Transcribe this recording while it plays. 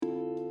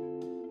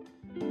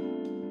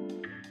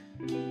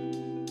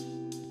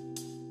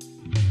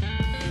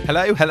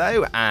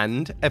Hello,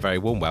 and a very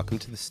warm welcome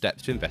to the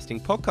Steps to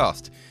Investing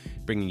podcast,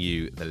 bringing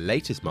you the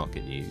latest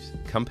market news,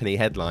 company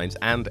headlines,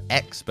 and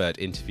expert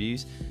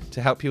interviews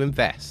to help you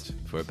invest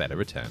for a better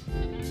return.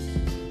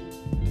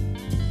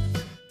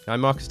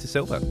 I'm Marcus De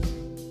Silva,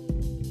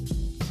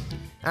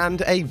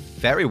 and a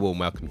very warm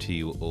welcome to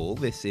you all.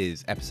 This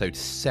is episode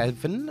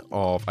 7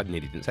 of, I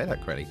nearly didn't say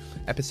that correctly,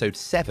 episode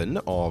 7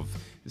 of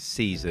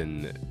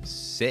season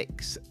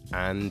 6,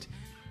 and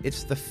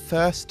it's the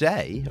first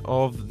day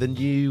of the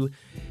new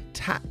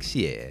tax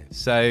year.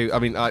 So, I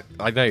mean, I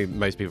know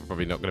most people are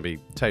probably not going to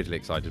be totally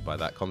excited by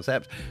that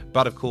concept,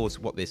 but of course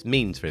what this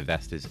means for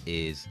investors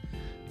is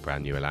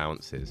brand new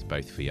allowances,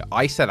 both for your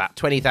ISA, that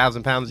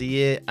 £20,000 a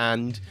year,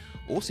 and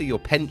also your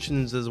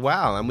pensions as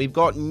well. And we've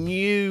got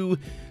new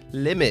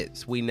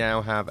limits. We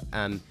now have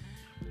an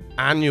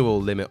annual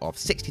limit of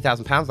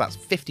 £60,000. That's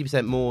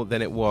 50% more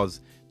than it was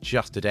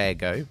just a day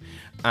ago.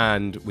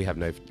 And we have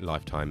no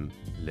lifetime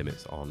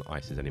limits on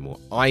ISAs anymore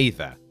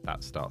either.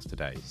 That starts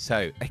today.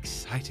 So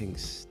exciting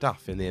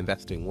stuff in the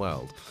investing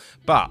world.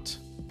 But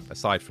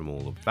aside from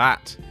all of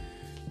that,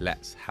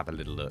 let's have a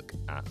little look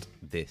at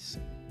this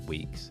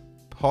week's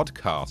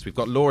podcast. We've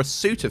got Laura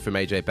Suter from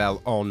AJ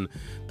Bell on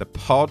the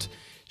pod.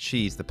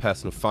 She's the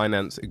personal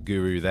finance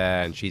guru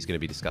there, and she's going to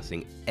be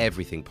discussing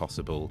everything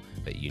possible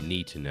that you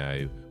need to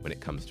know when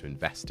it comes to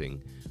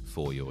investing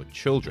for your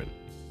children.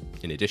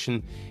 In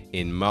addition,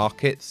 in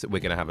markets, we're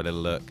going to have a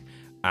little look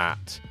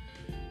at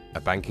a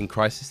banking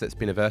crisis that's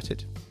been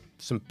averted,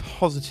 some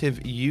positive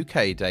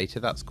UK data,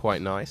 that's quite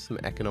nice, some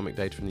economic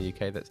data from the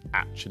UK that's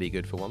actually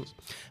good for once,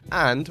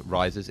 and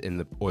rises in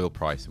the oil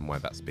price and why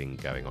that's been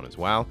going on as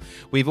well.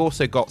 We've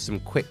also got some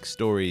quick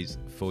stories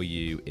for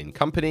you in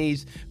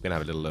companies. We're going to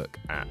have a little look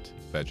at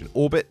Virgin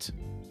Orbit,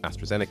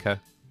 AstraZeneca,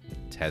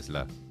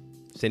 Tesla,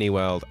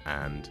 Cineworld,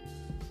 and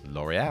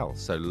L'Oreal.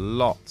 So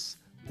lots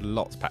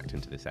packed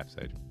into this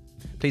episode.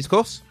 Please, of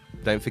course,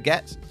 don't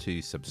forget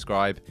to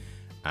subscribe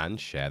and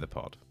share the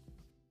pod.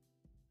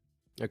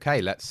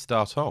 Okay, let's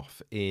start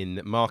off in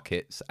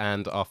markets,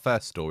 and our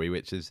first story,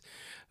 which is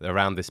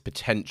around this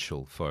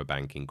potential for a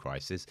banking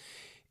crisis.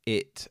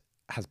 It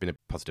has been a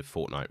positive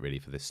fortnight, really,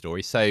 for this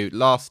story. So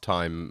last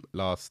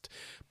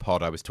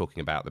pod, I was talking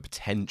about the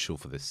potential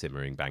for the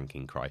simmering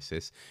banking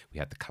crisis. We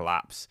had the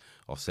collapse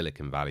of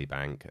Silicon Valley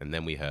Bank, and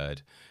then we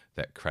heard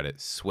that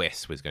Credit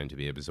Suisse was going to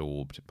be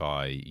absorbed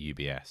by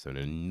UBS, an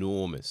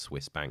enormous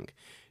Swiss bank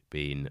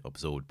being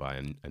absorbed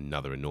by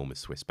another enormous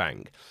Swiss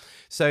bank.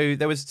 So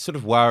there was sort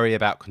of worry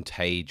about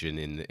contagion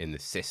in the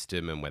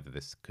system and whether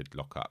this could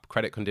lock up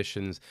credit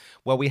conditions.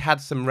 Well, we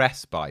had some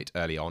respite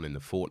early on in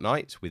the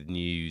fortnight with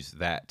news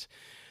that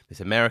this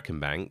American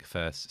bank,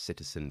 First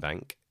Citizen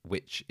Bank,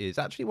 which is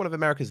actually one of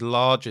America's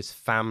largest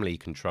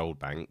family-controlled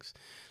banks,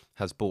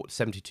 has bought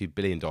 $72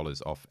 billion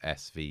off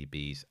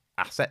SVB's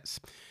assets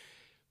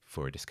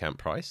for a discount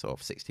price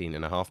of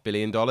 $16.5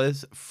 billion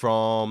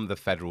from the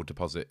Federal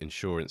Deposit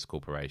Insurance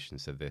Corporation,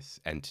 so this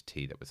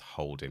entity that was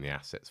holding the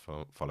assets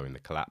following the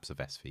collapse of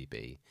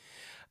SVB.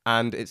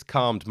 And it's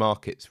calmed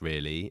markets,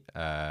 really.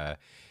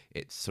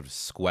 It's sort of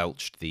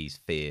squelched these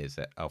fears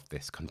of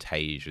this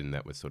contagion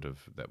that was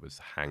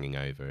hanging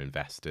over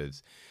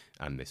investors,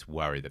 and this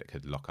worry that it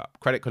could lock up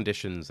credit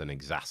conditions and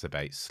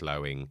exacerbate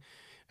slowing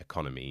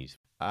economies.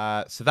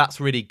 So that's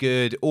really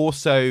good.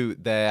 Also,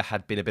 there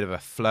had been a bit of a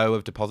flow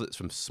of deposits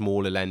from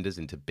smaller lenders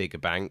into bigger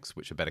banks,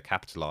 which are better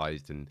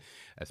capitalized, and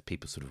as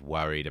people sort of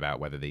worried about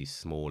whether these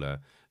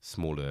smaller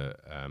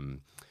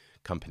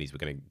companies were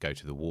going to go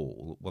to the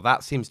wall. Well,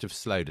 that seems to have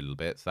slowed a little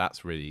bit. So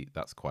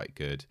that's quite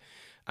good.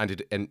 And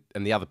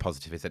the other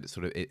positive is that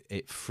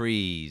it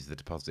frees the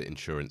Deposit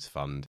Insurance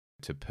Fund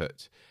to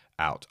put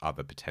out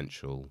other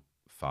potential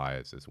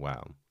fires as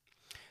well.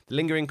 The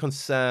lingering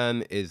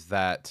concern is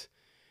that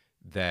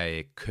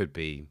there could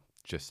be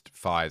just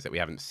fires that we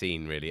haven't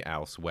seen really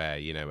elsewhere.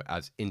 You know,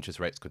 as interest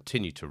rates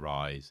continue to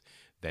rise,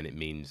 then it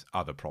means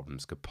other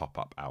problems could pop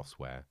up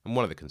elsewhere. And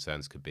one of the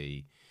concerns could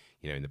be,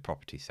 in the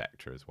property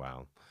sector as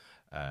well.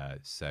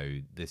 So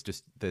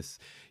there's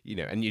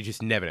and you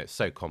just never know. It's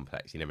so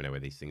complex. You never know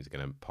where these things are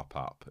going to pop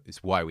up.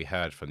 It's why we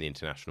heard from the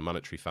International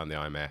Monetary Fund, the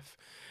IMF,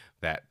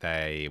 that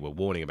they were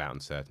warning about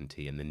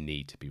uncertainty and the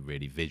need to be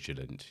really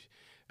vigilant,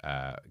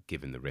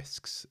 given the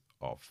risks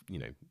of,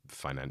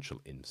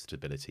 financial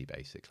instability,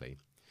 basically.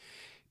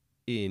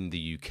 In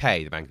the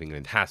UK, the Bank of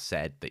England has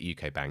said that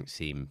UK banks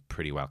seem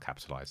pretty well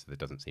capitalised, so there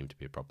doesn't seem to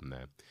be a problem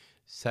there.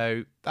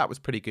 So that was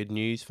pretty good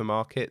news for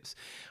markets.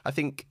 I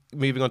think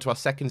moving on to our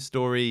second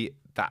story,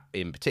 that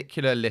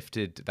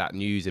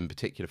news in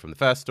particular from the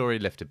first story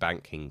lifted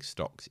banking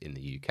stocks in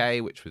the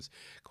UK, which was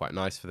quite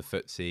nice for the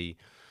FTSE.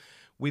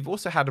 We've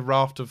also had a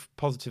raft of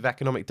positive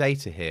economic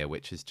data here,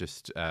 which has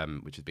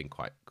been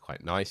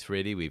quite nice,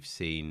 really. We've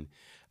seen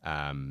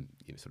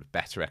sort of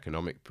better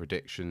economic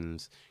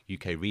predictions.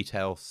 UK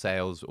retail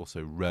sales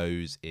also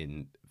rose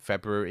in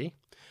February,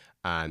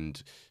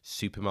 and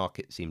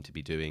supermarkets seem to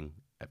be doing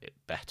a bit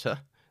better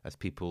as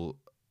people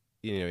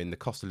in the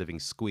cost of living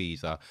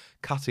squeeze are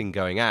cutting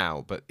going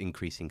out, but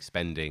increasing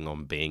spending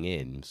on being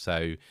in.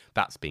 So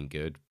that's been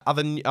good.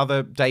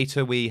 Other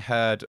data, we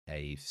heard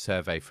a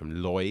survey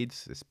from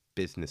Lloyd's, this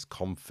business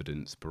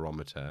confidence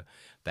barometer,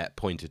 that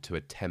pointed to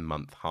a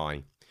 10-month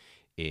high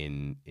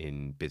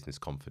in business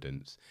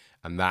confidence,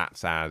 and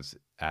that's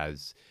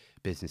as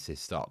businesses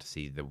start to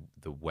see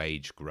the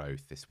wage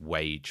growth, this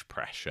wage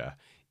pressure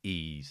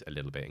ease a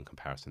little bit in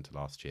comparison to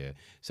last year.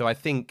 So I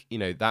think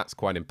that's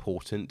quite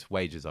important.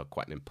 Wages are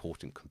quite an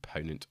important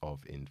component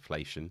of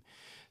inflation.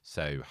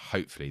 So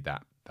hopefully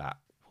that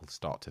will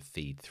start to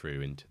feed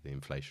through into the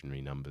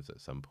inflationary numbers at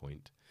some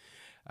point.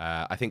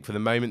 I think for the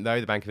moment,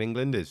 though, the Bank of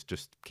England is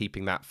just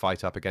keeping that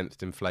fight up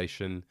against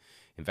inflation.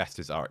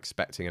 Investors are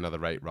expecting another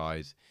rate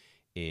rise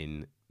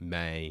in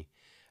May.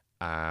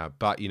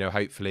 But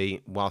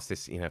hopefully, whilst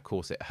this, of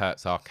course, it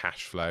hurts our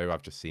cash flow.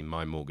 I've just seen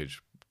my mortgage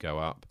go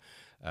up.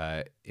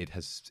 It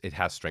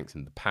has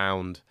strengthened the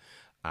pound,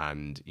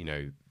 and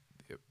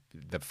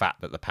the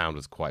fact that the pound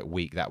was quite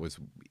weak, that was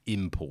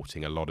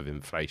importing a lot of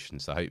inflation.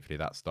 So hopefully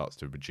that starts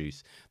to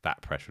reduce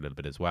that pressure a little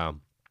bit as well.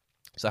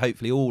 So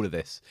hopefully all of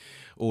this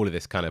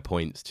kind of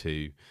points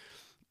to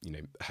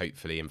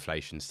hopefully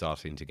inflation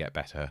starting to get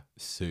better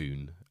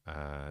soon.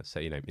 So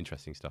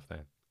interesting stuff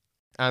there.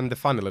 And the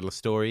final little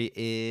story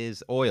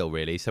is oil,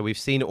 really. So we've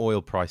seen oil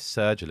price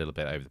surge a little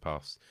bit over the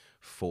past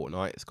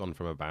fortnight. It's gone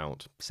from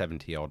about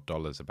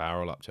 $70 a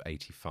barrel up to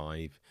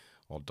 $85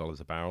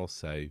 a barrel.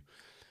 So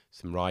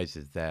some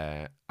rises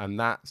there. And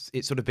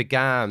it sort of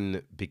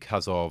began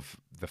because of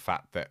the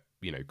fact that,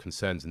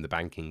 concerns in the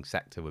banking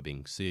sector were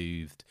being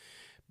soothed,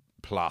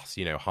 plus,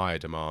 higher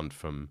demand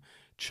from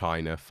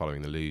China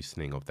following the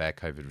loosening of their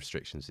COVID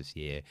restrictions this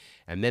year.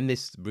 And then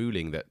this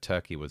ruling that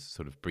Turkey was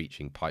sort of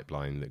breaching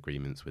pipeline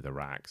agreements with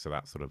Iraq. So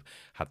that sort of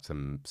had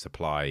some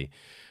supply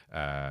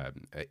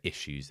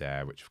issues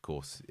there, which of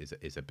course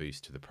is a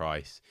boost to the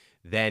price.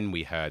 Then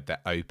we heard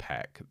that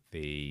OPEC,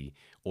 the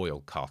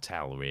oil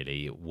cartel,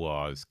 really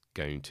was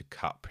going to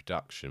cut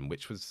production,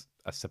 which was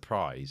a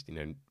surprise.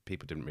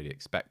 People didn't really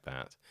expect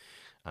that.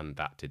 And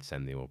that did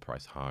send the oil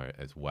price higher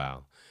as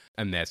well.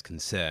 And there's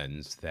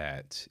concerns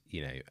that,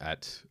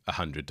 at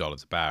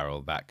 $100 a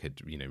barrel, that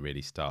could,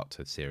 really start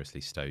to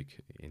seriously stoke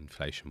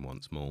inflation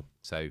once more.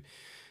 So,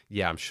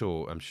 yeah, I'm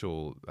sure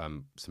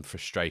some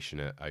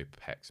frustration at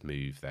OPEC's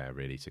move there,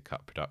 really, to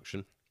cut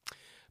production.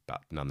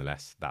 But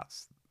nonetheless,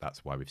 that's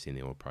why we've seen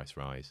the oil price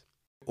rise.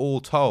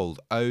 All told,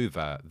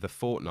 over the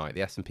fortnight,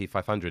 the S&P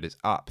 500 is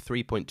up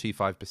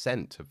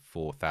 3.25% to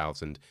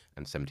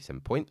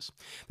 4,077 points.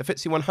 The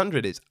FTSE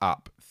 100 is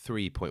up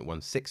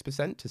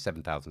 3.16% to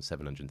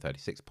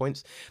 7,736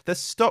 points. The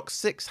Stock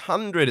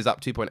 600 is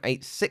up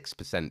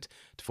 2.86%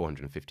 to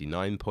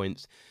 459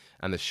 points.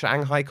 And the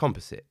Shanghai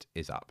Composite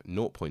is up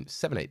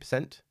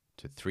 0.78%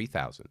 to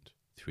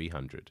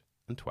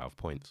 3,312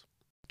 points.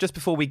 Just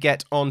before we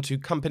get on to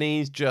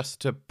companies,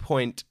 just to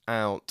point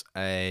out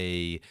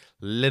a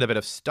little bit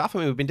of stuff.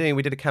 We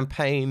did a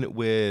campaign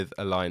with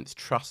Alliance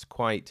Trust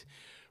quite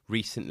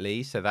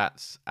recently. So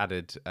that's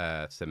added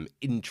some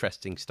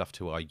interesting stuff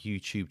to our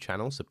YouTube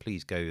channel. So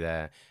please go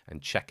there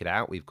and check it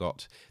out. We've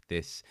got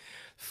this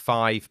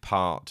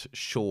 5-part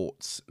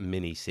shorts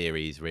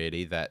mini-series,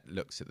 really, that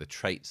looks at the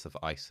traits of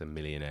ISA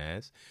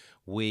millionaires.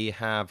 We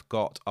have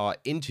got our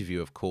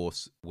interview, of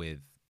course, with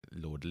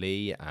Lord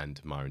Lee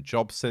and Myron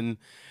Jobson,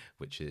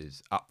 which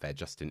is up there,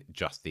 just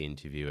the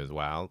interview as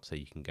well. So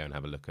you can go and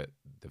have a look at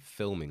the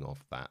filming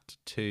of that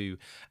too.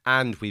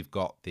 And we've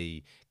got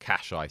the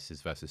cash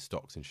ISAs versus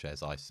stocks and shares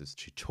ISAs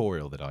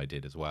tutorial that I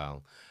did as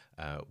well,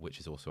 which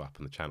is also up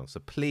on the channel. So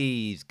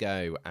please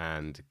go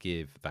and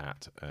give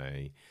that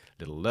a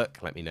little look.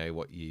 Let me know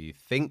what you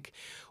think.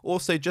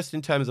 Also, just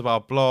in terms of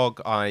our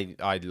blog,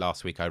 I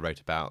last week I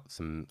wrote about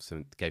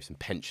gave some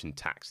pension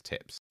tax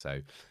tips. So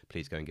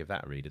please go and give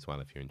that a read as well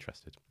if you're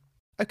interested.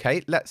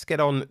 Okay, let's get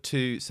on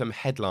to some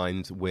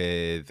headlines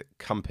with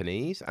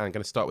companies. I'm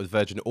going to start with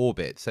Virgin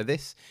Orbit. So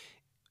this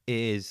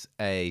is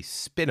a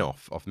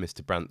spin-off of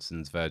Mr.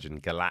 Branson's Virgin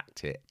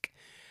Galactic,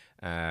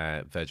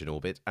 Virgin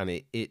Orbit,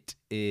 and it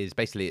is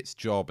basically its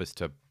job is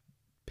to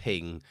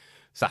ping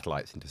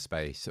satellites into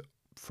space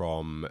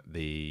from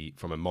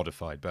a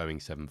modified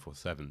Boeing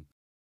 747.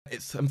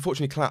 It's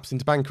unfortunately collapsed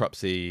into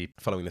bankruptcy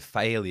following the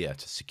failure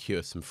to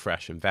secure some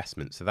fresh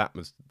investment. So that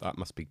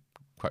must be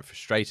quite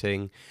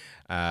frustrating.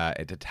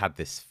 It had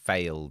this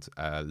failed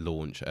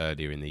launch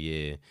earlier in the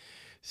year,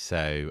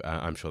 so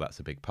I'm sure that's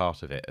a big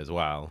part of it as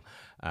well.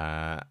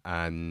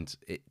 And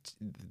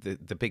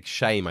the big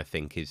shame, I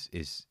think,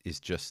 is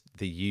just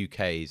the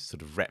UK's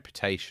sort of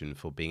reputation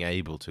for being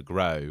able to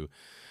grow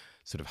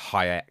sort of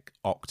high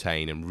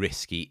octane and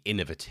risky,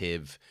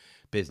 innovative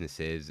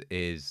businesses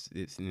it's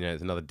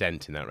another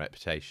dent in that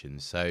reputation.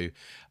 So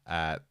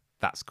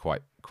that's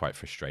quite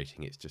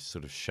frustrating. It's just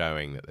sort of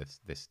showing that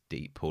this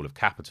deep pool of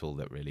capital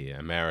that really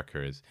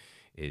America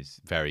is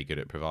very good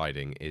at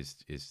providing is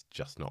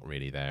just not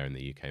really there in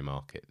the UK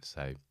market.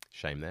 So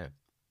shame there.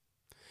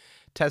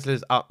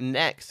 Tesla's up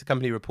next. The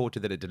company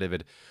reported that it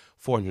delivered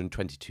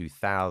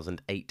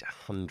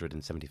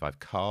 422,875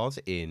 cars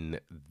in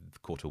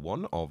quarter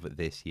one of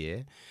this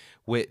year,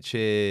 which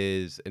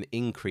is an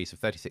increase of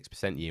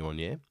 36% year on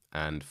year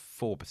and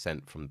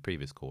 4% from the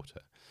previous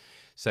quarter.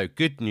 So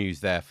good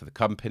news there for the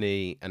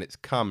company, and it's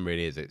come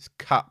really as it's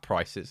cut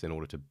prices in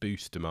order to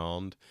boost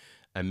demand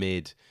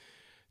amid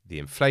the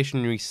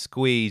inflationary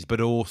squeeze,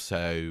 but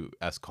also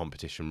as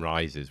competition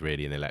rises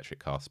really in the electric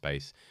car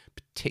space,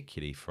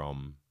 particularly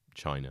from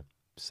China.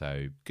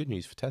 So good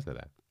news for Tesla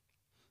there.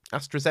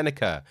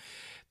 AstraZeneca,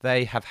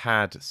 they have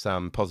had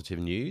some positive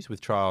news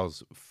with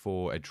trials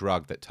for a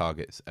drug that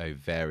targets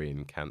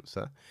ovarian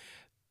cancer.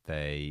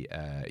 They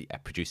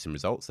produced some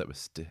results that were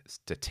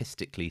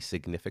statistically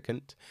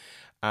significant.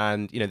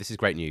 And, this is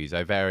great news.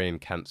 Ovarian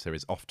cancer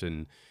is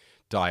often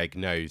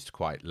diagnosed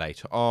quite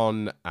later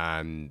on,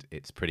 and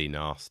it's pretty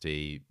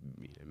nasty.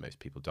 Most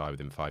people die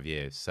within 5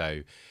 years.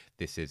 So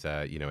this is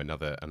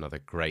another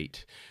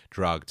great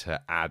drug to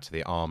add to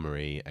the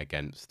armory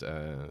against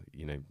the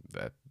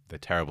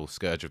terrible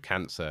scourge of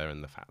cancer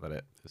and the fact that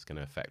it is going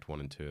to affect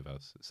 1 in 2 of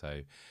us.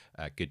 So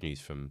good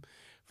news from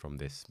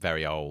this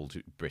very old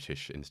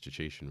British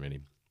institution,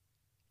 really.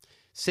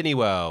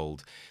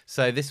 Cineworld.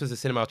 So this was a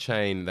cinema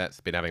chain that's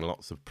been having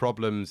lots of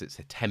problems. It's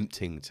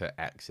attempting to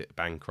exit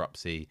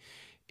bankruptcy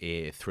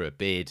through a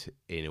bid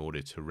in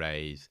order to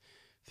raise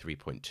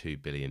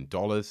 $3.2 billion.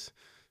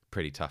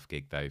 Pretty tough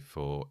gig, though,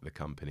 for the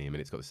company. I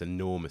mean, it's got this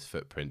enormous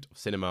footprint of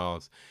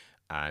cinemas,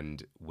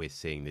 and we're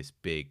seeing this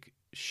big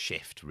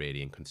shift,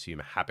 really, in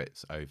consumer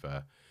habits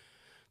over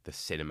the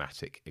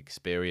cinematic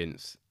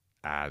experience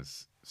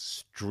as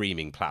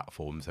streaming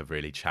platforms have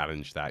really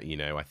challenged that.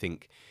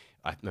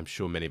 I'm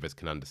sure many of us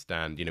can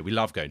understand, we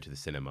love going to the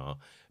cinema,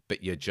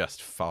 but you're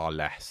just far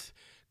less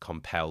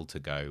compelled to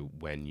go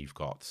when you've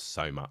got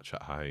so much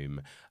at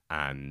home.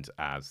 And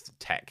as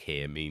tech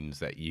here means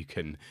that you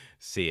can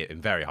see it in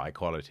very high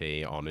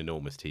quality on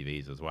enormous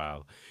TVs as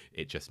well,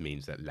 it just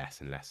means that less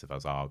and less of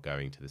us are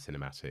going to the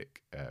cinematic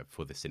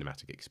for the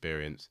cinematic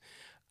experience.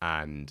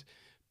 And,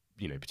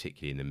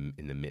 particularly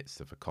in the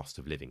midst of a cost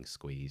of living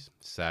squeeze.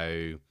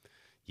 So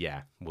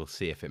yeah, we'll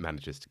see if it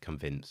manages to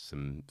convince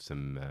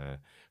some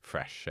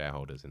fresh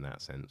shareholders in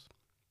that sense.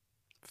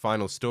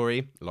 Final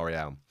story,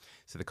 L'Oreal.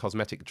 So the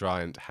cosmetic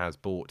giant has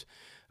bought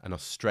an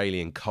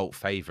Australian cult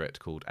favourite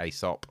called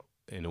Aesop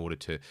in order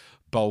to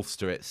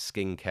bolster its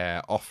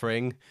skincare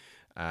offering.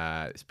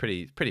 It's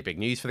pretty big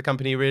news for the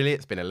company, really.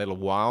 It's been a little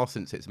while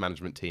since its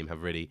management team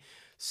have really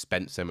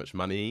spent so much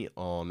money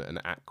on an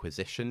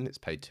acquisition. It's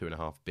paid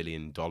 $2.5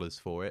 billion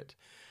for it.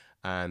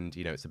 And,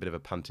 it's a bit of a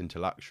punt into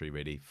luxury,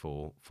 really,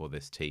 for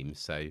this team.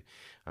 So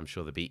I'm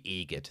sure they'll be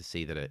eager to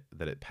see that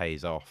it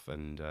pays off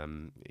and,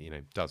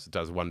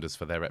 does wonders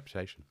for their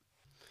reputation.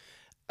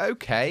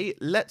 Okay,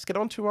 let's get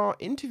on to our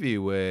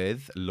interview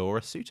with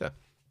Laura Suter.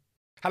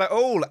 Hello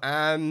all,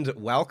 and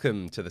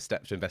welcome to the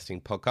Steps to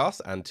Investing podcast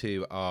and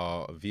to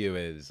our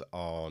viewers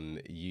on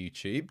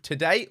YouTube.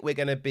 Today, we're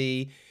going to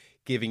be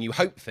giving you,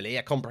 hopefully,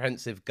 a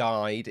comprehensive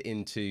guide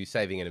into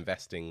saving and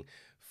investing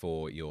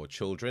for your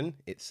children.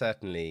 It's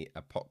certainly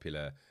a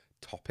popular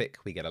topic.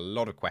 We get a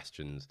lot of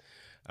questions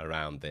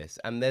around this,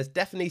 and there's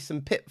definitely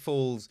some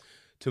pitfalls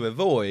to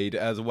avoid,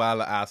 as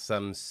well as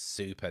some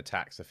super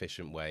tax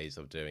efficient ways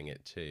of doing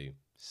it too.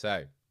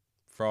 So,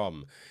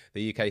 from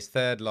the UK's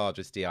third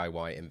largest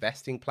DIY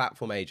investing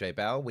platform, AJ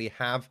Bell, we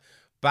have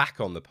back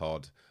on the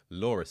pod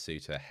Laura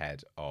Suter,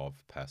 Head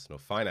of Personal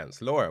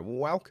Finance. Laura,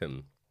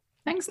 welcome.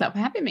 Thanks a lot for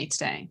having me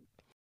today.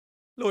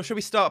 Laura, should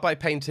we start by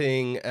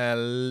painting a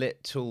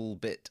little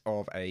bit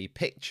of a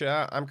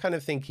picture? I'm kind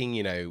of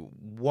thinking,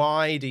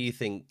 why do you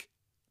think,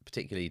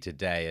 particularly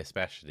today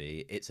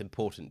especially, it's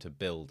important to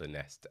build a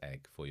nest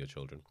egg for your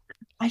children?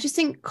 I just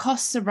think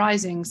costs are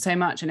rising so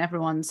much and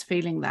everyone's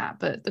feeling that,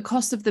 but the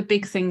cost of the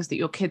big things that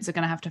your kids are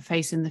going to have to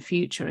face in the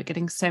future are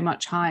getting so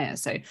much higher.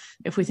 So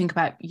if we think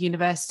about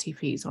university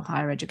fees or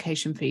higher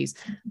education fees,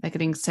 they're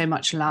getting so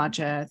much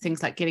larger.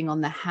 Things like getting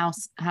on the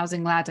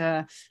housing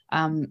ladder,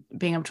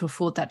 being able to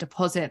afford that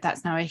deposit,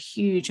 that's now a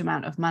huge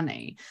amount of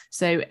money.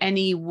 So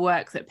any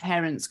work that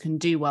parents can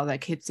do while their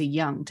kids are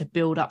young to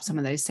build up some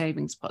of those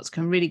savings pots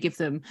can really give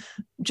them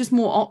just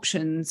more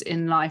options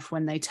in life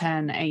when they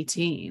turn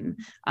 18.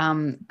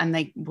 And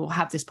they will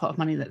have this pot of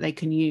money that they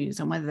can use,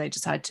 and whether they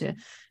decide to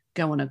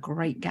go on a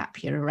great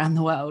gap year around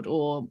the world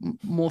or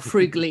more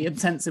frugally and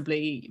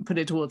sensibly put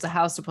it towards a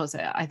house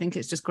deposit, I think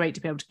it's just great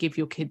to be able to give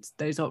your kids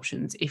those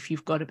options if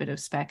you've got a bit of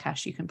spare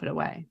cash you can put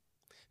away.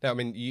 Now, I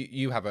mean,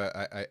 you have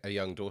a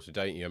young daughter,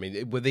 don't you? I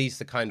mean, were these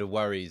the kind of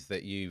worries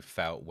that you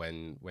felt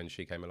when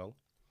she came along?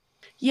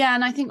 Yeah,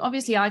 and I think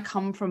obviously I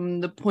come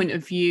from the point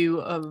of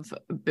view of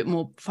a bit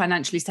more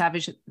financially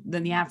savage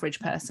than the average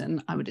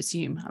person, I would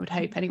assume, I would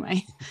hope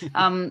anyway.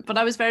 But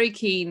I was very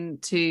keen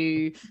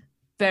to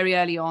very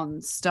early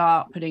on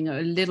start putting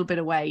a little bit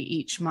away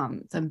each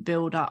month and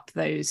build up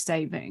those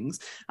savings.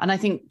 And I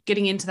think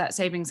getting into that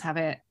savings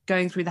habit,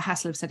 going through the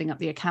hassle of setting up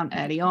the account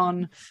early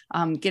on,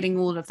 getting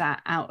all of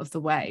that out of the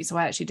way. So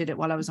I actually did it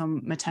while I was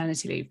on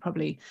maternity leave,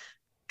 probably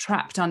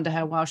trapped under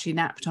her while she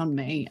napped on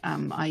me.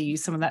 I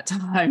used some of that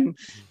time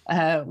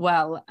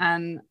well.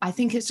 And I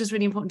think it's just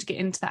really important to get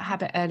into that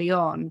habit early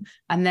on.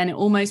 And then it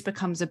almost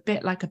becomes a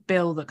bit like a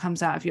bill that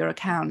comes out of your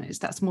account. It's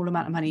that small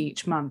amount of money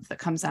each month that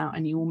comes out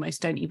and you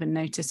almost don't even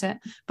notice it.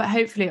 But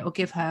hopefully it will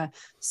give her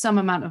some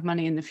amount of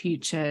money in the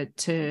future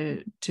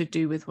to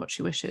do with what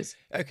she wishes.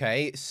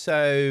 Okay,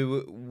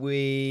 so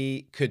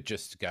we could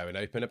just go and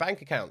open a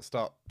bank account,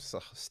 start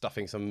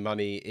stuffing some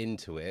money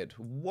into it.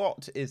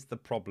 What is the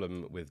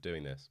problem with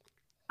doing this?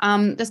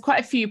 There's quite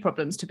a few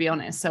problems, to be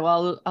honest. So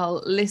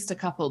I'll list a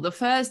couple. The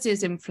first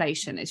is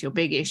inflation is your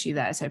big issue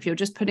there. So if you're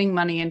just putting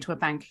money into a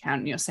bank account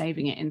and you're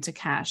saving it into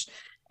cash,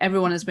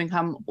 everyone has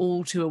become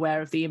all too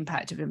aware of the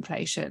impact of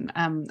inflation.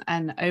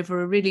 And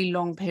over a really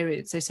long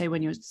period, so say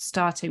when you're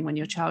starting, when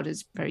your child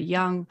is very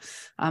young,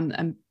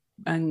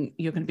 and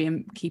you're going to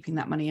be keeping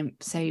that money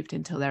saved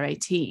until they're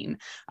 18,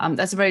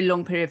 that's a very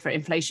long period for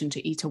inflation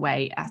to eat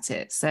away at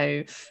it.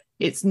 So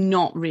it's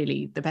not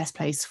really the best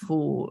place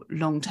for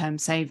long-term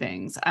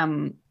savings.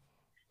 And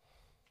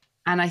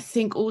I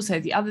think also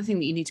the other thing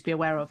that you need to be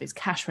aware of is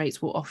cash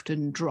rates will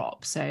often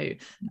drop. So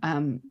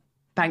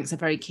banks are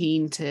very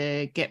keen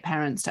to get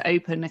parents to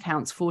open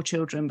accounts for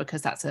children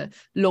because that's a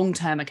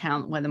long-term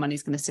account where the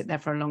money's going to sit there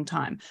for a long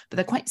time. But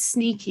they're quite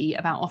sneaky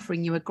about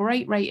offering you a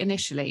great rate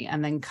initially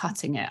and then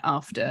cutting it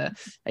after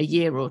a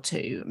year or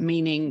two,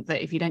 meaning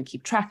that if you don't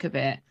keep track of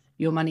it,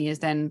 your money is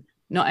then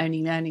not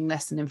only earning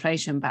less than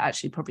inflation, but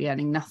actually probably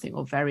earning nothing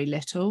or very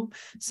little.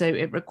 So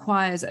it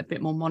requires a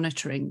bit more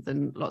monitoring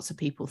than lots of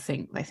people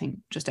think. They think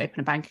just open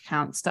a bank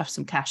account, stuff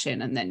some cash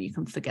in, and then you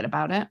can forget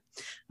about it.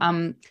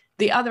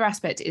 The other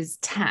aspect is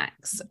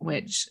tax,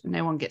 which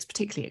no one gets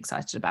particularly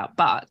excited about.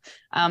 But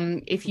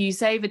if you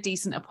save a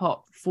decent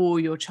pot for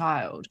your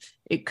child,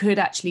 it could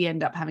actually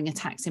end up having a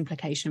tax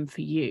implication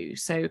for you.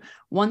 So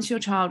once your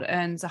child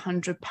earns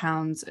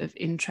 £100 of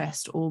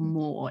interest or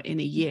more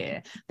in a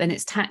year, then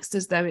it's taxed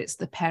as though it's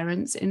the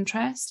parent's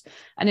interest.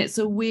 And it's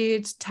a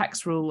weird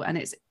tax rule, and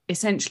it's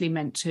essentially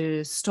meant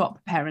to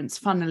stop parents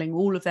funneling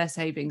all of their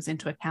savings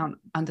into account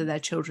under their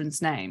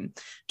children's name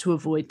to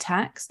avoid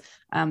tax.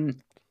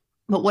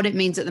 But what it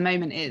means at the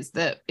moment is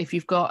that if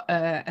you've got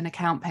an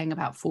account paying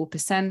about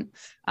 4%,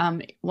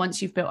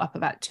 once you've built up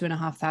about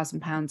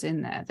 £2,500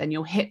 in there, then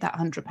you'll hit that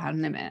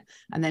 £100 limit.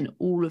 And then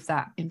all of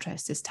that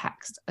interest is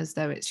taxed as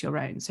though it's your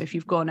own. So if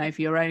you've gone over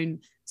your own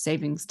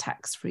savings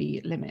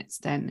tax-free limits,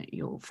 then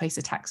you'll face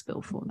a tax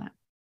bill for that.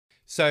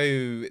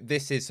 So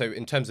this is, so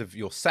in terms of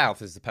yourself,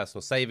 this is the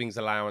personal savings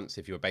allowance.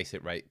 If you're a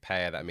basic rate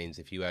payer, that means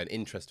if you earn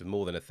interest of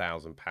more than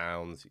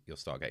 £1,000, you'll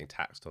start getting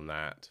taxed on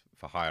that.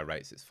 For higher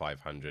rates, it's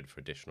 500. For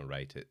additional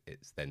rate,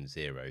 it's then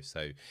zero.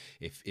 So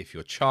if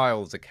your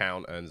child's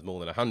account earns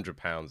more than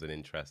 £100 in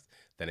interest,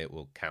 then it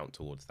will count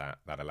towards that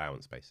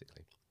allowance,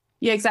 basically.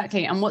 Yeah,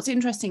 exactly. And what's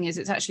interesting is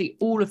it's actually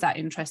all of that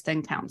interest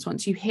then counts.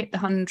 Once you hit the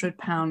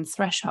 £100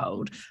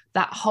 threshold,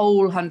 that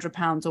whole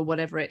 £100 or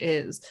whatever it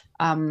is,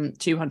 £200,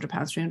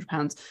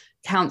 £300,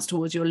 counts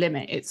towards your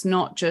limit. It's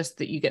not just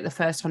that you get the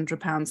first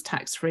 £100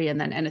 tax-free and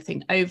then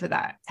anything over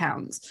that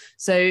counts.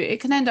 So it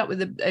can end up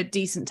with a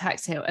decent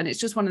tax hit. And it's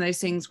just one of those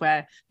things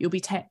where you'll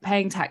be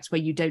paying tax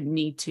where you don't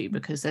need to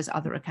because there's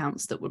other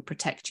accounts that would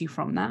protect you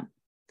from that.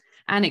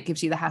 And it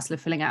gives you the hassle of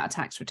filling out a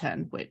tax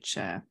return, which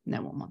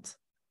no one wants.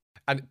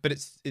 But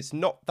it's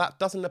not, that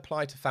doesn't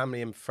apply to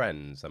family and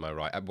friends, am I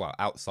right? Well,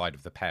 outside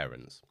of the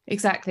parents.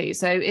 Exactly.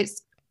 So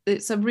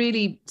it's a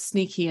really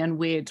sneaky and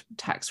weird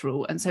tax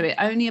rule. And so it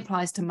only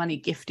applies to money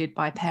gifted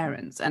by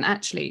parents. And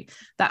actually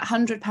that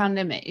 £100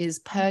 limit is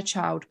per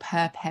child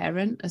per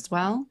parent as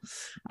well.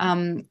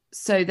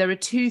 So there are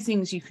two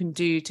things you can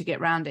do to get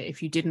around it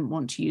if you didn't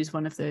want to use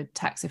one of the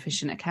tax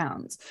efficient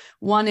accounts.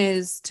 One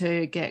is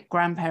to get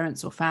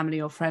grandparents or family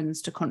or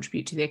friends to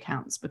contribute to the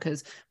accounts,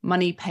 because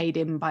money paid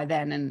in by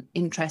them and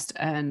interest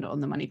earned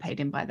on the money paid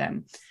in by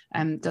them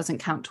doesn't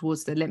count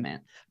towards the limit.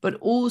 But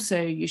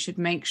also you should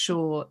make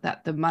sure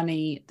that the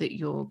money that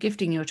you're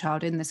gifting your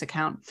child in this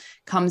account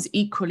comes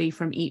equally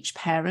from each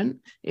parent.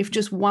 If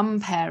just one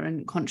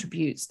parent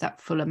contributes that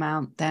full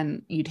amount,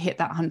 then you'd hit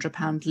that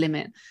 £100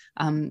 limit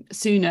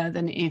sooner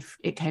than if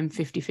it came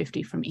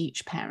 50-50 from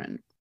each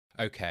parent.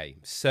 Okay,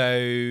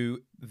 so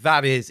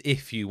that is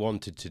if you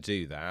wanted to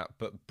do that.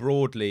 But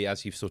broadly,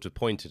 as you've sort of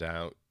pointed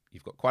out,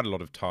 you've got quite a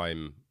lot of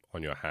time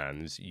on your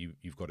hands.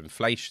 You've got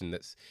inflation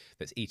that's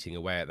eating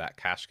away at that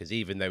cash, because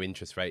even though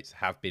interest rates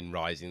have been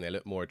rising, they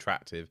look more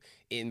attractive,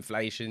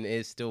 inflation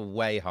is still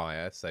way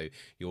higher, so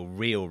your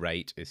real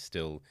rate is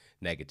still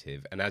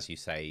negative. And as you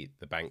say,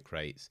 the bank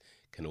rates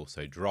can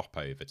also drop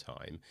over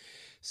time.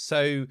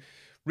 So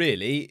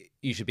really,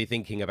 you should be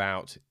thinking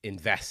about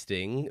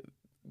investing.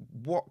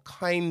 What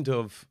kind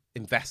of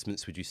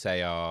investments would you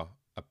say are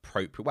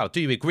appropriate? Well, do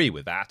you agree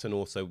with that? And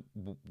also,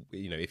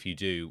 if you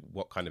do,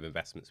 what kind of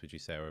investments would you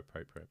say are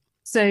appropriate?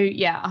 So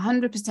yeah,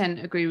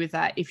 100% agree with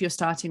that if you're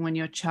starting when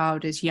your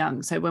child is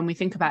young. So when we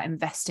think about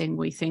investing,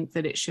 we think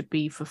that it should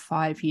be for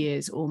 5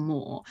 years or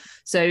more.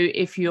 So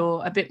if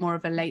you're a bit more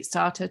of a late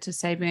starter to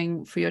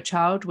saving for your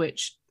child,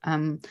 which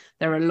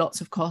there are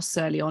lots of costs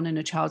early on in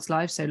a child's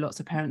life, so lots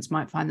of parents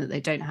might find that they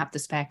don't have the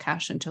spare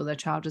cash until their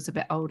child is a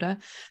bit older,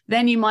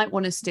 then you might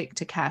want to stick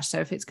to cash.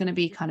 So if it's going to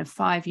be kind of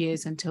 5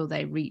 years until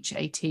they reach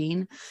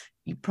 18,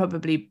 you're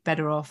probably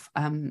better off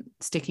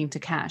sticking to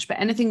cash. But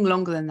anything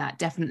longer than that,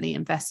 definitely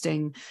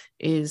investing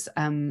is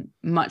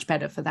much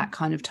better for that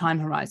kind of time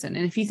horizon.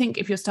 And if you think,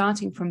 if you're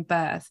starting from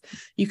birth,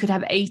 you could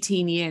have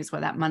 18 years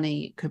where that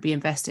money could be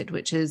invested,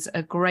 which is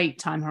a great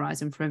time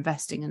horizon for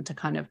investing and to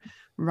kind of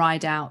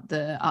ride out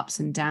the ups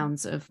and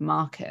downs of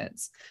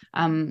markets.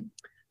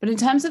 But in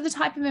terms of the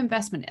type of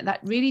investment, that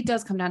really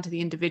does come down to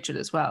the individual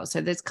as well. So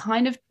there's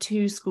kind of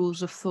two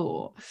schools of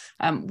thought.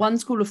 One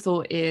school of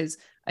thought is,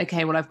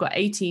 okay, well, I've got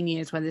 18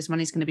 years where this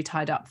money's going to be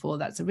tied up for.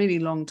 That's a really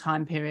long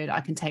time period.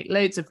 I can take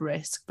loads of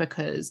risk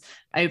because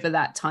over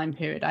that time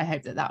period, I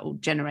hope that that will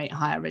generate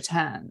higher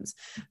returns.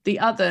 The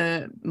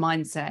other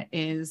mindset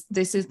is,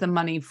 this is the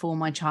money for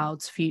my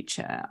child's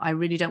future. I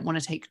really don't want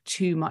to take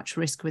too much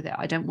risk with it.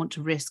 I don't want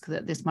to risk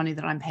that this money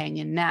that I'm paying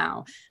in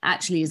now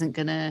actually isn't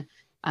going to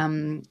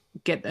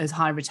get those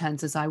high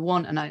returns as I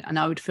want, and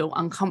I would feel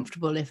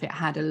uncomfortable if it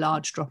had a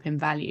large drop in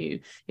value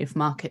if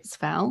markets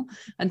fell.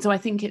 And so I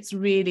think it's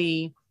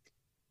really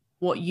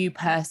what you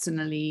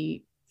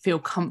personally feel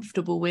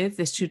comfortable with.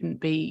 You shouldn't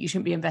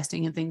be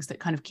investing in things that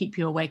kind of keep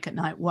you awake at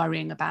night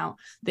worrying about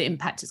the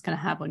impact it's going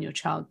to have on your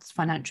child's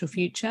financial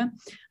future.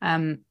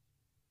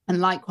 And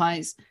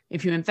likewise,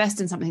 if you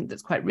invest in something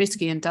that's quite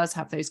risky and does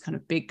have those kind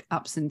of big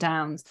ups and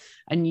downs,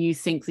 and you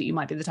think that you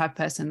might be the type of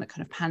person that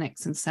kind of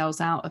panics and sells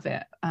out of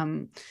it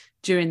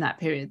during that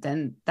period,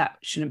 then that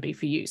shouldn't be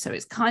for you. So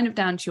it's kind of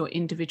down to your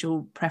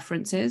individual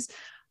preferences.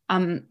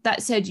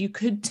 That said, you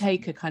could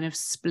take a kind of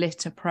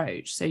split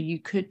approach. So you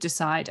could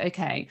decide,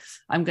 okay,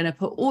 I'm going to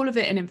put all of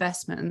it in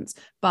investments,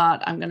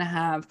 but I'm going to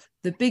have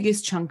the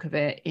biggest chunk of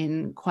it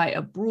in quite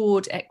a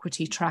broad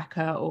equity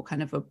tracker or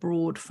kind of a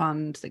broad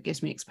fund that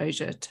gives me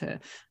exposure to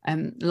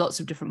lots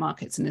of different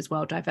markets and is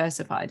well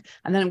diversified.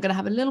 And then I'm going to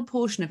have a little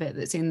portion of it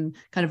that's in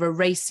kind of a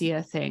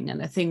racier thing,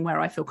 and a thing where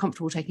I feel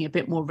comfortable taking a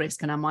bit more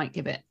risk and I might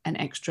give it an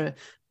extra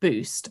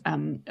boost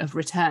of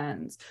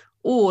returns.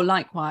 Or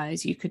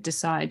likewise, you could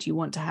decide you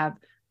want to have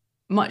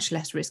much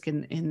less risk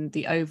in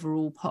the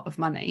overall pot of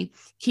money,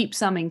 keep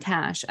some in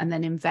cash, and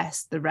then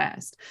invest the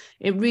rest.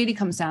 It really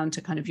comes down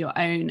to kind of your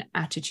own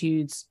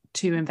attitudes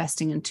to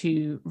investing and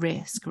to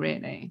risk,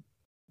 really.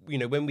 You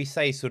know, when we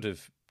say sort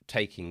of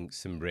taking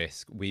some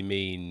risk, we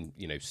mean,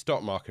 you know,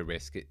 stock market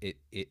risk.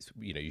 It's,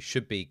 you know, you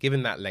should be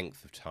given that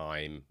length of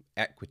time.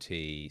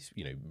 Equity,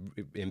 you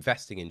know,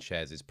 investing in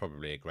shares is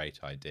probably a great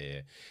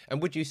idea.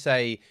 And would you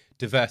say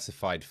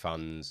diversified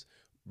funds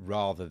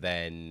rather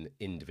than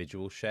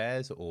individual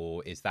shares,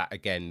 or is that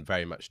again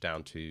very much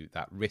down to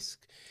that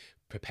risk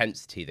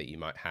propensity that you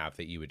might have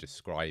that you were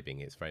describing?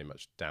 It's very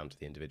much down to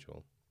the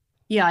individual.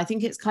 Yeah, I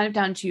think it's kind of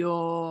down to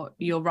your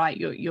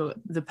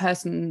the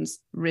person's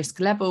risk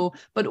level,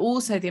 but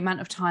also the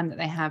amount of time that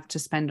they have to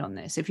spend on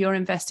this. If you're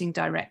investing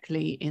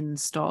directly in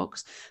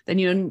stocks, then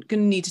you're going to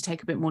need to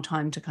take a bit more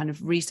time to kind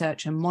of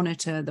research and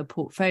monitor the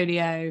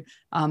portfolio,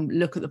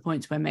 look at the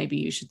points where maybe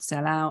you should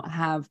sell out,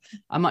 have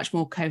a much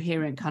more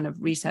coherent kind of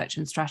research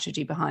and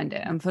strategy behind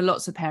it. And for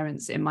lots of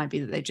parents, it might be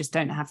that they just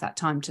don't have that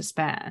time to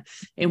spare,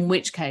 in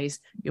which case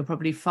you're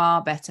probably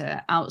far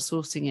better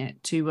outsourcing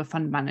it to a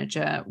fund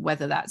manager,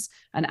 whether that's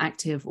an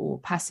active or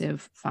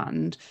passive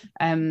fund,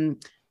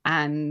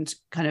 and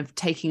kind of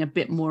taking a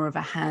bit more of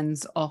a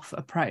hands-off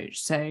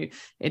approach. So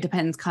it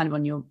depends kind of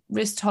on your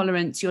risk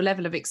tolerance, your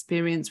level of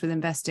experience with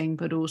investing,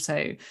 but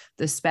also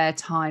the spare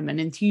time and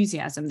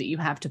enthusiasm that you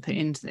have to put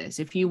into this.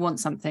 If you want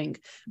something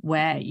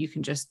where you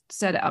can just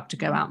set it up to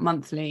go out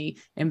monthly,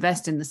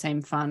 invest in the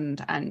same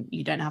fund, and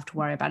you don't have to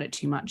worry about it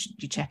too much,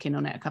 you check in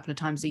on it a couple of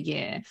times a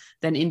year,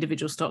 then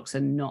individual stocks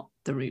are not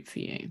the route for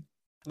you.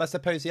 And I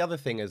suppose the other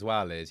thing as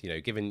well is, you know,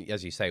 given,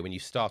 as you say, when you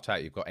start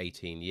out, you've got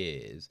 18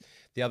 years,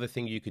 the other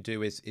thing you could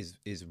do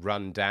is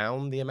run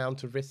down the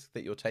amount of risk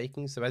that you're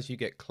taking. So as you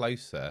get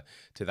closer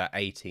to that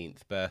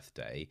 18th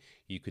birthday,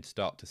 you could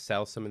start to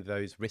sell some of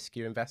those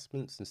riskier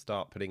investments and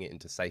start putting it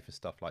into safer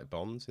stuff like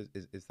bonds.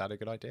 Is that a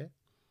good idea?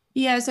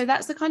 Yeah, so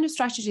that's the kind of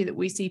strategy that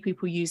we see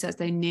people use as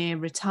they near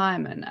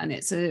retirement, and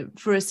it's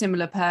for a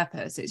similar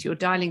purpose. It's you're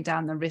dialing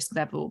down the risk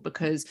level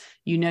because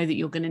you know that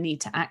you're going to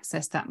need to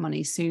access that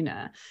money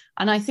sooner.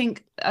 And I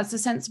think that's a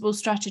sensible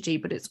strategy,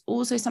 but it's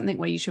also something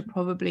where you should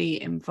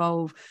probably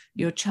involve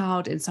your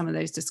child in some of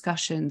those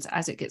discussions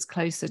as it gets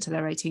closer to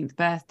their 18th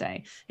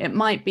birthday. It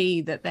might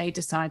be that they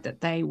decide that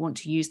they want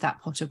to use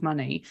that pot of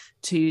money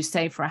to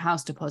save for a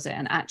house deposit,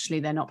 and actually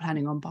they're not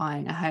planning on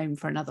buying a home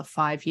for another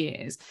 5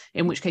 years,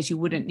 in which case you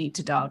wouldn't need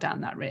to dial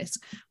down that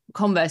risk.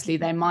 Conversely,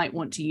 they might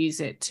want to use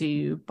it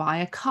to buy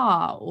a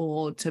car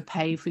or to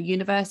pay for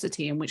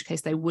university, in which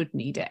case they would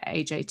need it at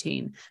age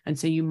 18. And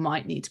so you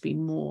might need to be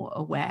more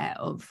aware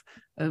of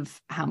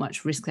of how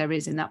much risk there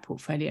is in that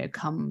portfolio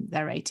come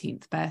their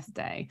 18th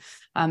birthday.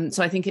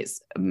 So I think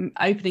it's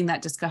opening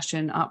that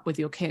discussion up with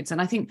your kids.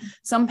 And I think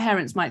some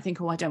parents might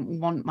think, oh, I don't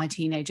want my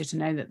teenager to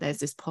know that there's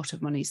this pot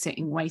of money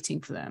sitting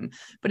waiting for them.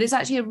 But it's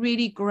actually a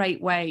really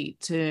great way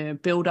to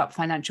build up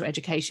financial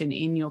education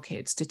in your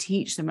kids, to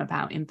teach them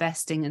about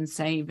investing and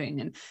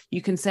saving. And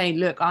you can say,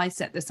 look, I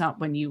set this up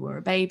when you were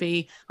a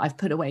baby. I've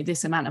put away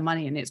this amount of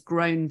money and it's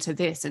grown to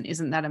this. And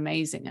isn't that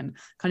amazing? And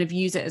kind of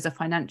use it as a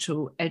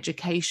financial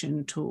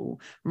education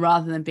tool,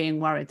 rather than being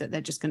worried that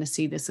they're just going to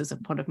see this as a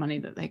pot of money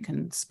that they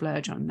can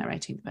splurge on their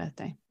 18th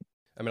birthday.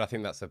 I mean, I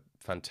think that's a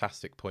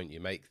fantastic point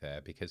you make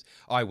there, because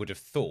I would have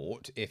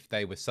thought if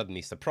they were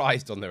suddenly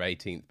surprised on their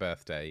 18th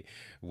birthday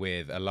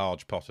with a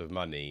large pot of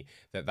money,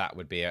 that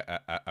would be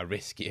a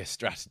riskier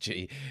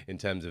strategy in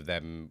terms of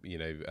them,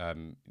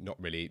 not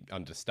really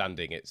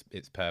understanding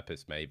its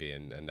purpose maybe,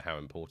 and how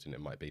important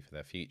it might be for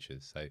their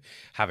futures. So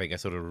having a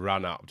sort of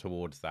run up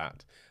towards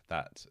that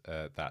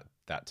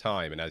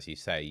time, and as you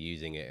say,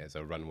 using it as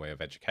a runway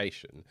of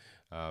education,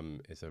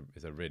 is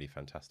a really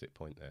fantastic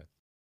point there.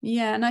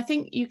 Yeah, and I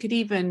think you could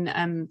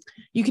even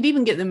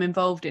get them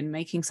involved in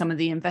making some of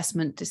the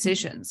investment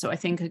decisions. So I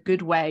think a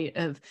good way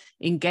of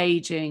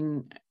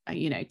engaging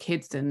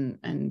kids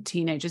and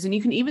teenagers, and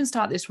you can even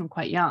start this from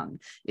quite young,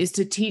 is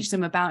to teach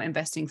them about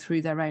investing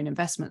through their own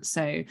investments.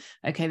 So,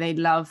 okay, they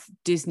love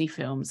Disney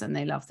films and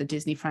they love the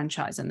Disney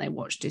franchise and they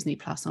watch Disney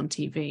Plus on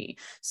TV.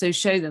 So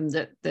show them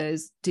that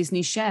there's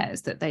Disney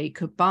shares that they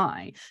could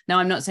buy. Now,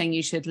 I'm not saying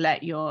you should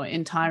let your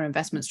entire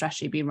investment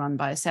strategy be run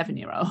by a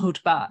 7-year-old,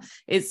 but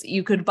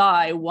you could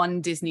buy one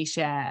Disney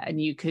share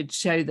and you could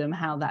show them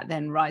how that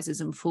then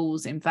rises and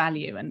falls in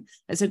value. And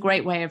it's a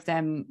great way of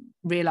them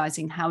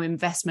realizing how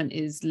investment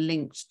is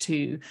linked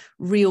to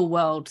real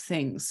world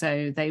things.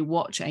 So they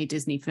watch a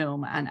Disney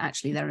film and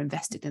actually they're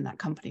invested in that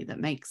company that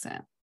makes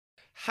it.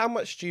 How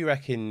much do you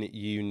reckon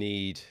you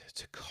need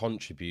to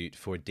contribute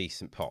for a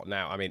decent pot?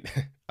 Now, I mean,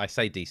 I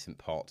say decent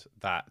pot,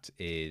 that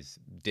is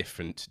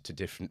different to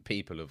different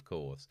people, of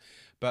course.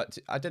 But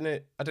I don't know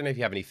if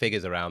you have any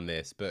figures around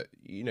this, but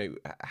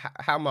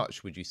how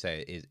much would you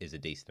say is a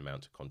decent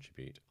amount to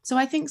contribute? So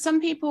I think some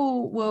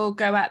people will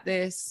go at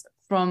this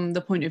from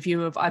the point of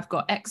view of, I've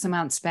got X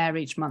amount spare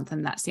each month,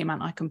 and that's the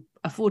amount I can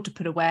afford to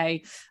put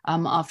away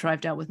after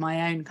I've dealt with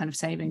my own kind of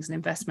savings and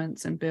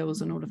investments and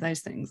bills and all of those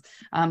things.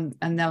 And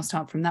they'll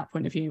start from that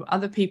point of view.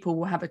 Other people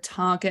will have a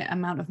target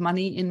amount of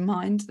money in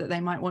mind that they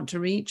might want to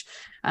reach.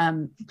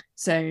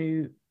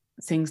 So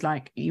things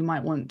like you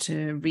might want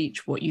to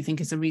reach what you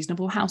think is a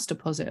reasonable house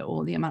deposit,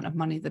 or the amount of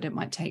money that it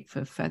might take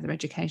for further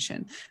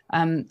education.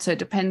 So it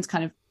depends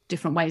kind of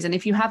different ways. And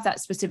if you have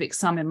that specific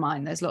sum in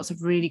mind, there's lots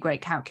of really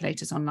great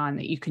calculators online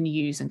that you can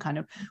use and kind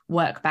of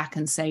work back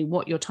and say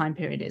what your time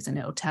period is, and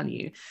it'll tell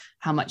you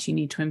how much you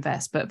need to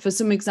invest. But for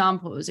some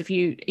examples,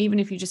 even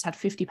if you just had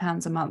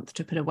 £50 a month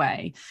to put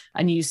away,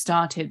 and you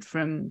started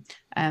from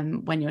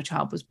when your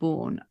child was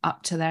born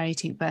up to their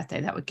 18th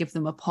birthday, that would give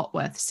them a pot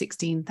worth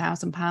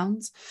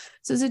 £16,000.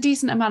 So it's a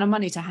decent amount of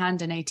money to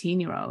hand an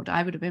 18-year-old.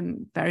 I would have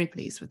been very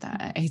pleased with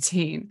that at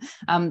 18.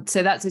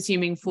 So that's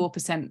assuming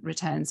 4%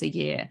 returns a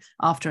year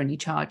after any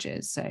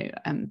charges. So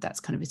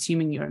that's kind of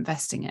assuming you're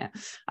investing it.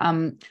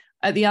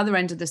 At the other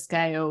end of the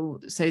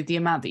scale, so the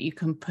amount that you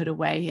can put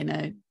away in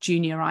a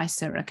junior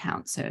ISA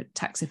account, so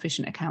tax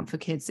efficient account for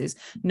kids, is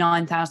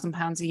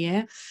 £9,000 a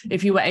year.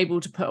 If you were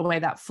able to put away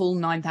that full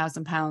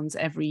 £9,000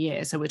 every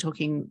year, so we're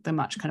talking the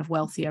much kind of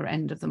wealthier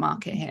end of the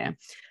market here,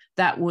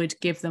 that would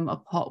give them a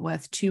pot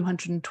worth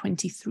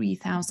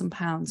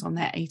 £223,000 on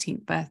their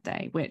 18th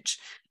birthday, which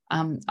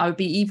I would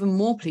be even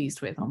more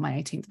pleased with on my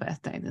 18th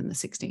birthday than the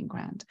 16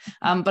 grand.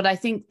 But I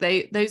think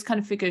those kind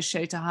of figures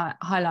show to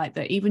highlight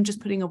that even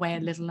just putting away a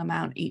little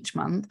amount each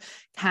month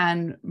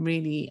can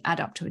really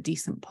add up to a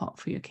decent pot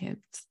for your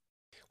kids.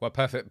 Well,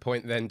 perfect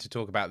point then to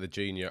talk about the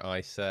junior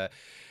ISA.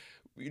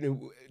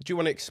 Do you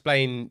want to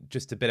explain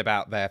just a bit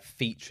about their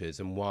features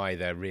and why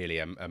they're really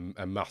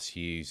a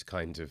must-use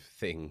kind of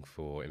thing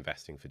for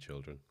investing for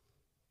children?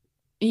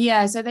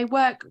 Yeah, so they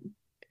work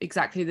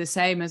exactly the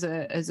same as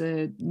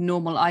a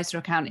normal ISA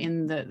account,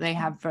 in that they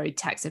have very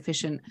tax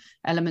efficient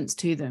elements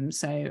to them.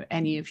 So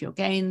any of your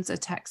gains are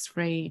tax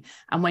free,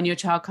 and when your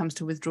child comes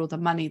to withdraw the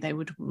money, they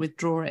would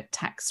withdraw it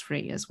tax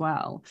free as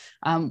well,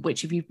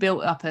 which, if you've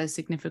built up a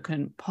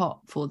significant pot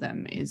for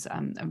them, is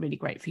a really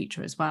great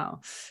feature as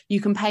well.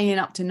 You can pay in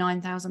up to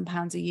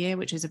 £9,000 a year,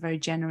 which is a very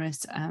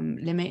generous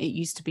limit. It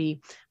used to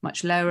be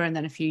much lower, and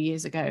then a few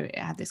years ago it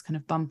had this kind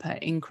of bumper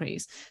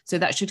increase. So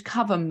that should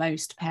cover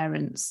most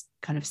parents'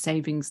 kind of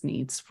savings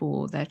needs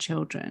for their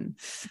children.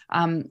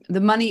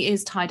 The money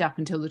is tied up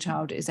until the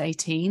child is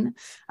 18,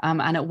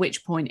 and at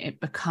which point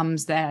it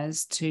becomes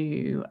theirs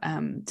to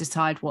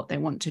decide what they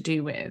want to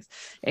do with.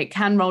 It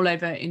can roll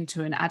over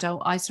into an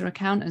adult ISA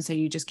account, and so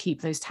you just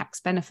keep those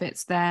tax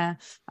benefits there,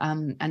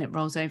 and it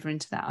rolls over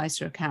into that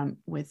ISA account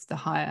with the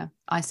higher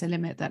ISA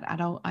limit that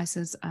adult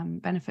ISAs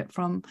benefit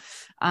from.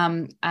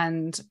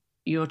 And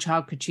your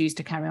child could choose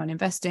to carry on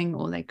investing,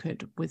 or they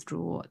could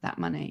withdraw that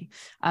money.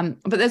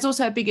 But there's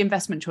also a big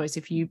investment choice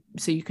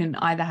so you can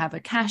either have a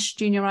cash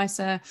junior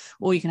ISA,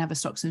 or you can have a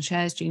stocks and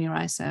shares junior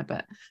ISA.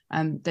 But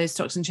those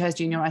stocks and shares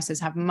junior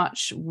ISAs have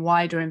much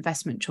wider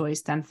investment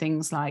choice than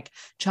things like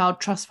child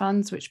trust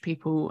funds, which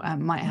people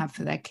might have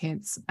for their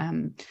kids.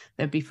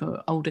 They'd be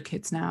for older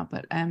kids now,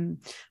 but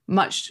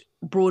much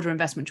broader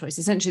investment choice,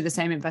 essentially the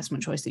same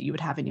investment choice that you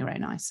would have in your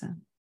own ISA.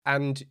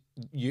 And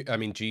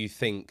do you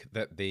think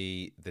that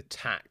the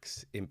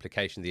tax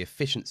implication, the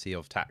efficiency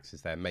of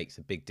taxes there makes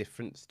a big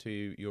difference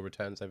to your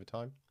returns over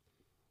time?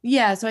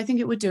 Yeah, so I think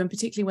it would do, and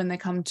particularly when they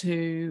come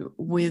to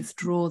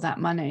withdraw that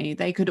money.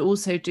 They could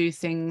also do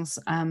things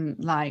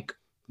like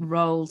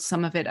roll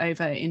some of it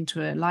over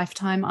into a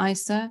lifetime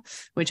ISA,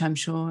 which I'm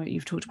sure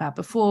you've talked about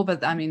before,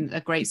 but I mean, a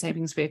great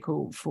savings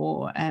vehicle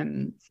for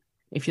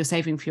if you're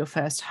saving for your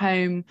first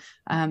home.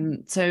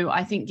 So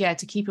I think,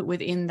 to keep it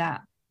within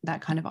that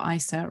kind of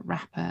ISA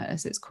wrapper,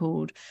 as it's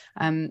called,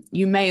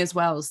 you may as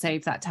well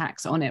save that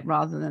tax on it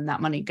rather than that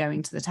money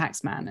going to the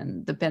taxman.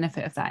 And the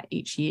benefit of that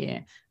each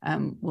year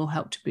will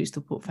help to boost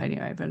the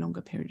portfolio over a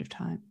longer period of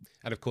time.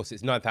 And of course,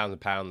 it's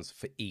 £9,000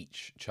 for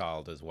each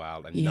child as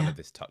well. And none of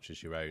this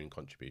touches your own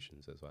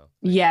contributions as well.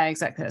 Yeah,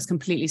 exactly. That's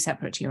completely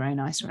separate to your own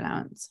ISA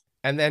allowance.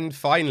 And then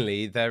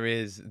finally, there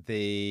is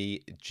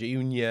the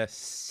junior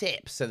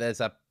SIP. So there's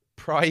a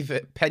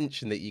private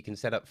pension that you can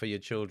set up for your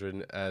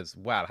children as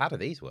well. How do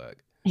these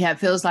work? Yeah, it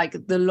feels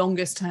like the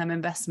longest term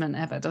investment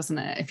ever, doesn't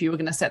it? If you were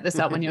going to set this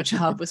up when your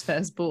child was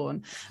first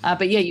born.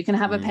 But yeah, you can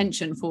have a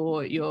pension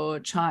for your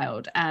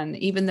child. And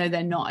even though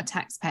they're not a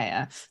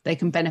taxpayer, they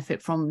can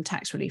benefit from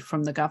tax relief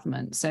from the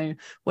government. So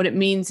what it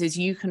means is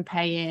you can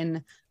pay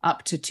in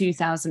up to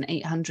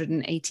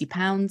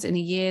 £2,880 in a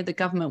year. The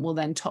government will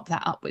then top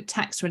that up with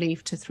tax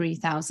relief to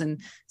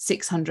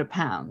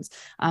 £3,600.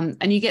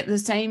 And you get the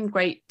same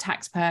great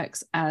tax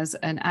perks as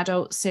an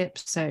adult SIP.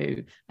 So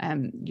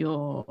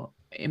your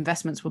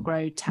investments will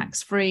grow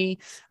tax-free,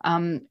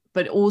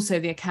 but also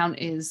the account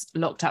is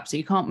locked up, so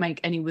you can't make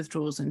any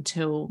withdrawals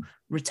until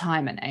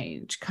retirement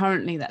age.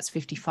 Currently that's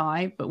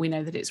 55, but we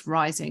know that it's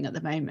rising at the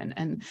moment,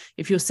 and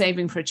if you're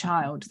saving for a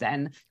child,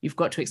 then you've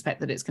got to expect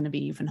that it's going to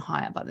be even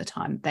higher by the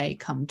time they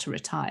come to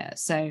retire.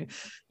 So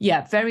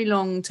yeah, very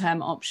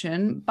long-term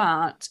option,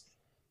 but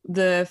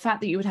the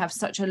fact that you would have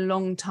such a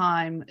long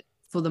time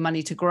for the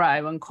money to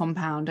grow and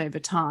compound over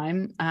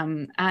time,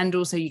 and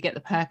also you get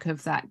the perk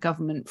of that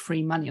government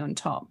free money on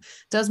top,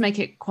 does make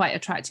it quite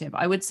attractive.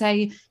 I would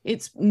say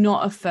it's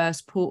not a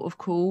first port of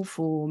call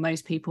for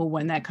most people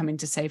when they're coming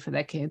to save for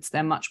their kids.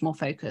 They're much more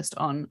focused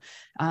on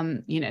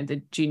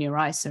the junior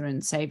ISA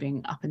and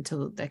saving up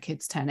until their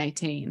kids turn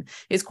 18.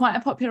 It's quite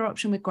a popular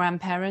option with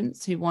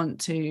grandparents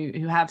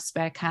who have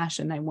spare cash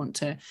and they want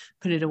to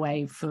put it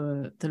away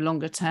for the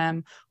longer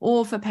term,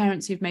 or for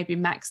parents who've maybe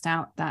maxed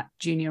out that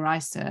junior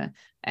ISA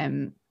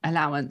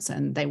allowance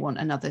and they want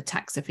another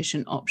tax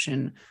efficient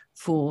option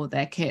for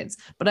their kids.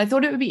 But I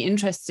thought it would be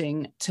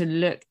interesting to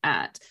look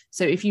at,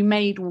 so if you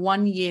made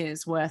 1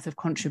 year's worth of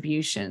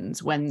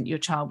contributions when your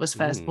child was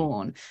first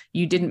born,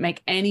 you didn't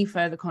make any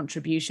further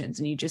contributions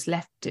and you just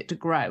left it to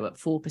grow at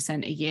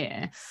 4% a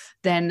year,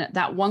 then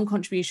that one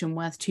contribution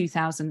worth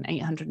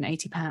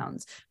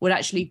 £2,880 would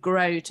actually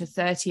grow to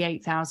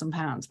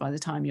 £38,000 by the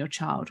time your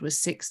child was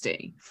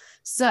 60.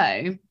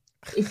 So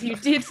if you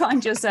did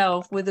find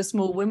yourself with a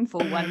small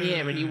windfall 1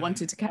 year and you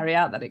wanted to carry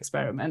out that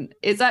experiment,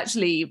 it's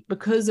actually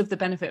because of the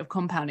benefit of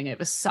compounding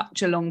over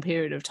such a long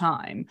period of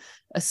time,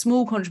 a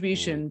small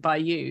contribution by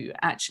you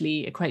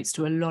actually equates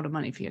to a lot of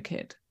money for your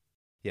kid.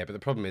 Yeah, but the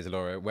problem is,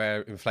 Laura,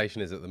 where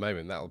inflation is at the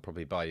moment, that'll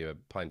probably buy you a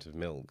pint of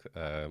milk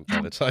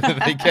by the time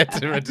that they get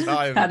to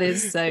retirement. That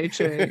is so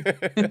true.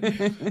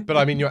 But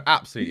I mean, you're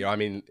absolutely, I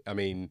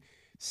mean,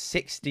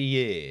 60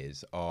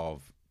 years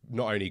of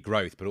not only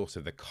growth, but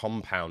also the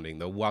compounding,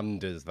 the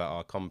wonders that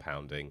are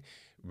compounding,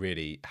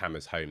 really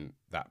hammers home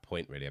that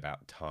point really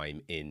about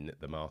time in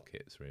the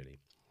markets, really.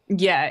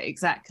 Yeah,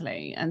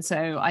 exactly. And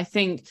so I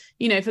think,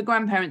 for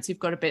grandparents who've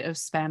got a bit of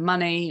spare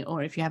money,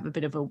 or if you have a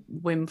bit of a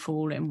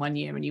windfall in 1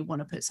 year and you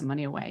want to put some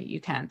money away,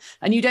 you can.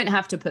 And you don't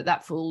have to put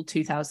that full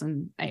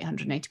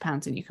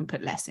 £2,880 in. You can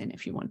put less in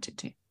if you wanted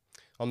to.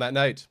 On that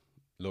note,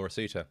 Laura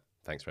Suter,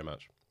 thanks very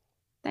much.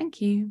 Thank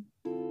you.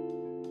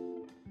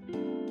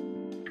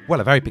 Well,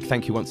 a very big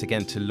thank you once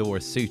again to Laura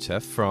Suter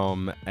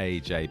from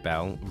AJ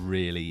Bell.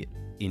 Really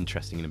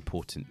interesting and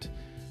important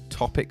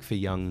topic for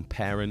young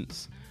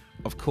parents.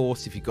 Of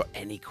course, if you've got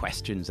any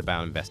questions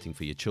about investing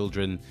for your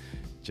children,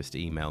 just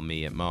email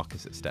me at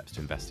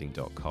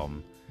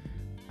marcus@stepstoinvesting.com.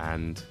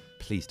 And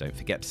please don't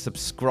forget to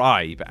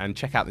subscribe and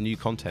check out the new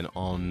content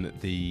on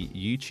the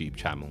YouTube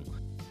channel.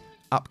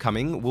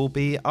 Upcoming will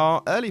be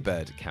our early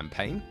bird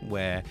campaign,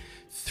 where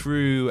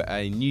through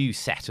a new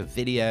set of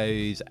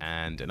videos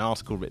and an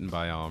article written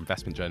by our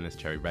investment journalist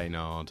Cherry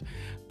Reynard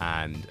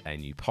and a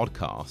new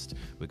podcast,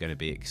 we're going to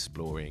be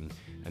exploring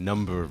a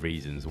number of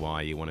reasons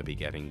why you want to be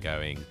getting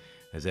going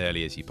as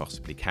early as you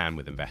possibly can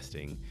with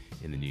investing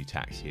in the new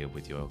tax year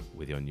with your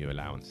new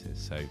allowances.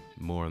 So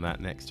more on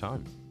that next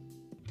time.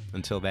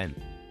 Until then,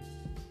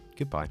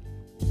 Goodbye.